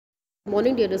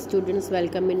Morning dear students,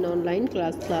 welcome in online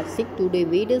class 6. Today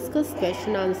we discuss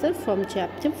question answer from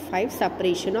chapter 5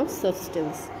 separation of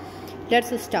substance.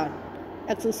 Let's start.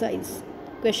 Exercise.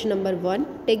 Question number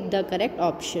 1. Take the correct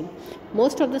option.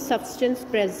 Most of the substance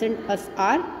present as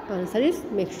are answer is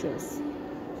mixtures.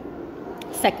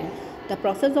 Second, the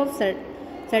process of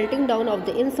settling down of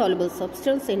the insoluble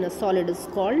substance in a solid is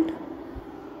called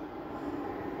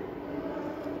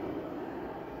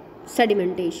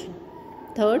sedimentation.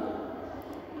 Third,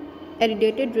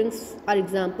 aerated drinks are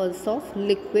examples of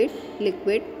liquid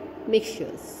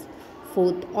mixtures.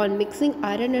 Fourth, on mixing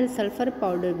iron and sulfur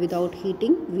powder without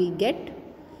heating, we get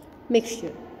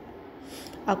mixture.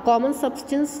 A common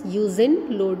substance used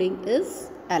in loading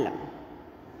is alum.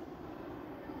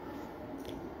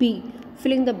 P.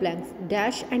 Filling the blanks.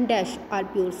 Dash and dash are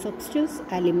pure substance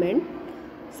element.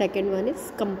 Second one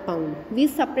is compound. We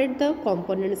separate the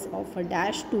components of a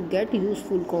dash to get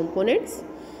useful components.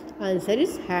 Answer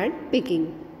is hand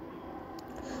picking.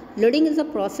 Loading is a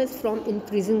process from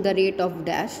increasing the rate of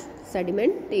dash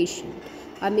sedimentation.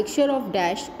 A mixture of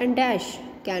dash and dash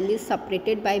can be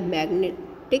separated by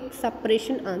magnetic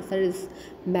separation. Answer is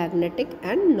magnetic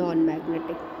and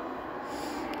non-magnetic.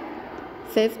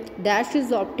 Fifth, dash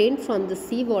is obtained from the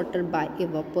seawater by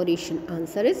evaporation.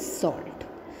 Answer is salt.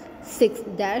 Sixth,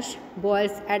 dash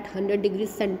boils at 100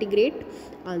 degrees centigrade.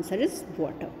 Answer is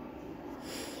water.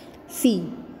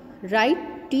 C.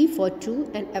 Write T for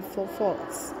true and F for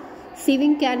false.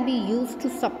 Sieving can be used to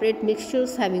separate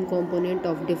mixtures having component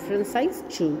of different size.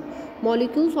 True.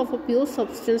 Molecules of a pure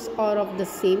substance are of the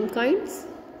same kinds.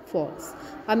 False.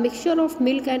 A mixture of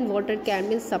milk and water can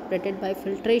be separated by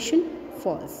filtration.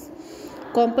 False.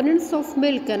 Components of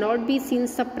milk cannot be seen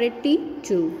separately.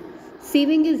 True.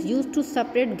 Sieving is used to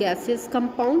separate gaseous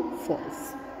compound.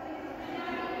 False.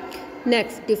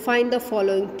 Next, define the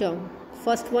following term.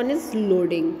 First one is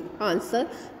loading. Answer.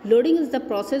 Loading is the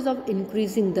process of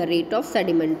increasing the rate of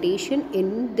sedimentation.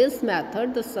 In this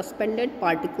method, the suspended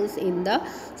particles in the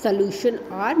solution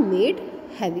are made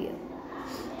heavier.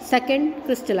 Second,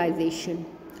 crystallization.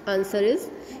 Answer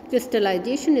is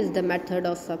crystallization is the method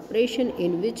of separation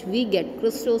in which we get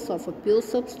crystals of a pure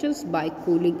substance by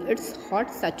cooling its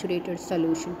hot saturated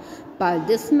solution. By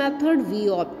this method, we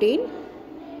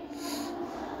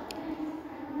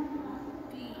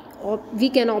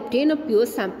can obtain a pure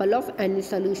sample of any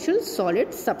solution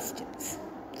solid substance.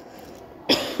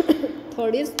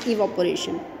 Third is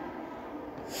evaporation.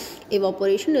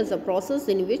 Evaporation is a process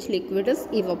in which liquid is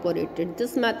evaporated.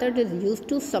 This method is used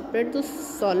to separate the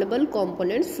soluble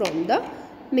components from the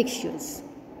mixtures.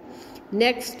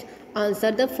 Next,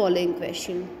 answer the following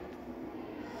question.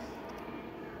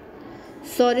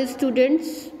 Sorry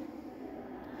students,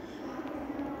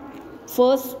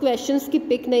 first questions की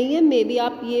pick नहीं है. May be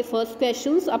आप ये first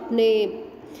questions अपने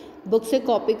book से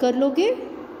copy कर लोगे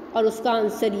और उसका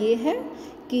आंसर ये है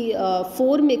कि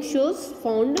 4 mixtures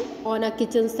found on a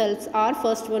kitchen sales are.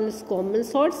 First one is common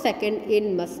salt, second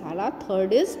in masala,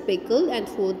 third is pickle and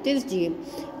fourth is jam.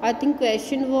 I think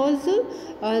question was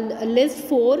list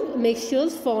 4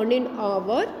 mixtures found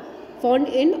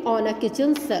in on a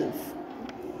kitchen self.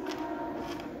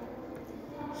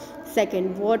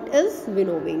 Second, what is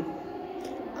winnowing?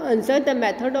 Answer. The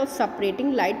method of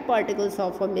separating light particles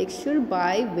of a mixture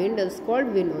by wind is called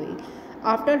winnowing.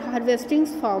 After harvesting,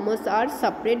 farmers are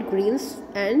separate grains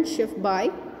and shift by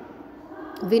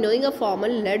winnowing. A farmer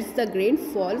lets the grain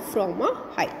fall from a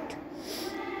height.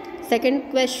 Second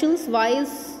question, why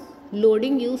is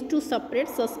loading used to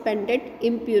separate suspended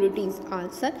impurities?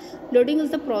 Answer. Loading is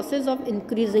the process of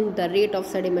increasing the rate of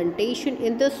sedimentation.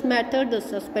 In this method, the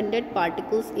suspended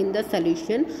particles in the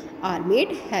solution are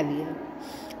made heavier.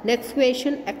 Next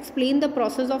question, explain the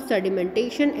process of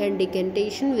sedimentation and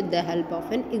decantation with the help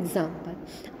of an example.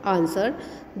 Answer.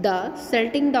 The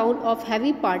settling down of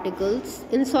heavy particles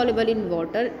insoluble in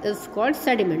water is called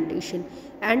sedimentation.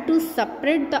 And to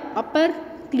separate the upper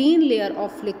clean layer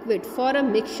of liquid for a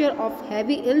mixture of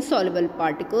heavy insoluble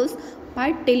particles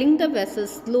by tilting the vessel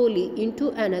slowly into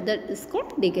another is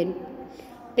called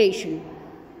decantation.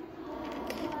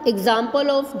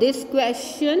 Example of this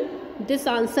question, this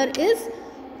answer is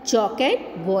chalk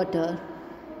and water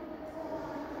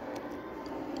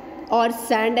or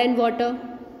sand and water.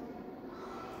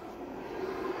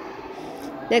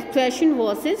 Next question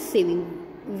was sieving.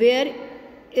 Where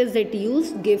is it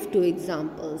used? Give 2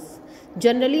 examples.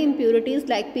 Generally, impurities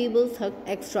like pebbles,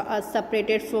 extra are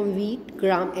separated from wheat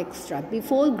gram extra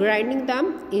before grinding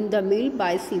them in the mill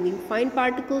by sieving. Fine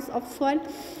particles of soil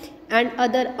and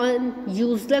other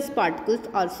useless particles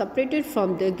are separated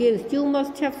from their grains. You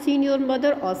must have seen your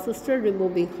mother or sister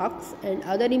removing husks and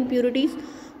other impurities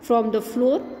from the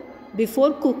floor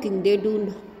before cooking. They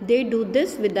do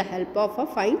this with the help of a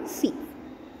fine sieve.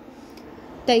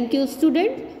 Thank you,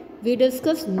 student. We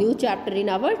discuss new chapter in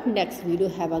our next video.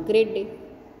 Have a great day.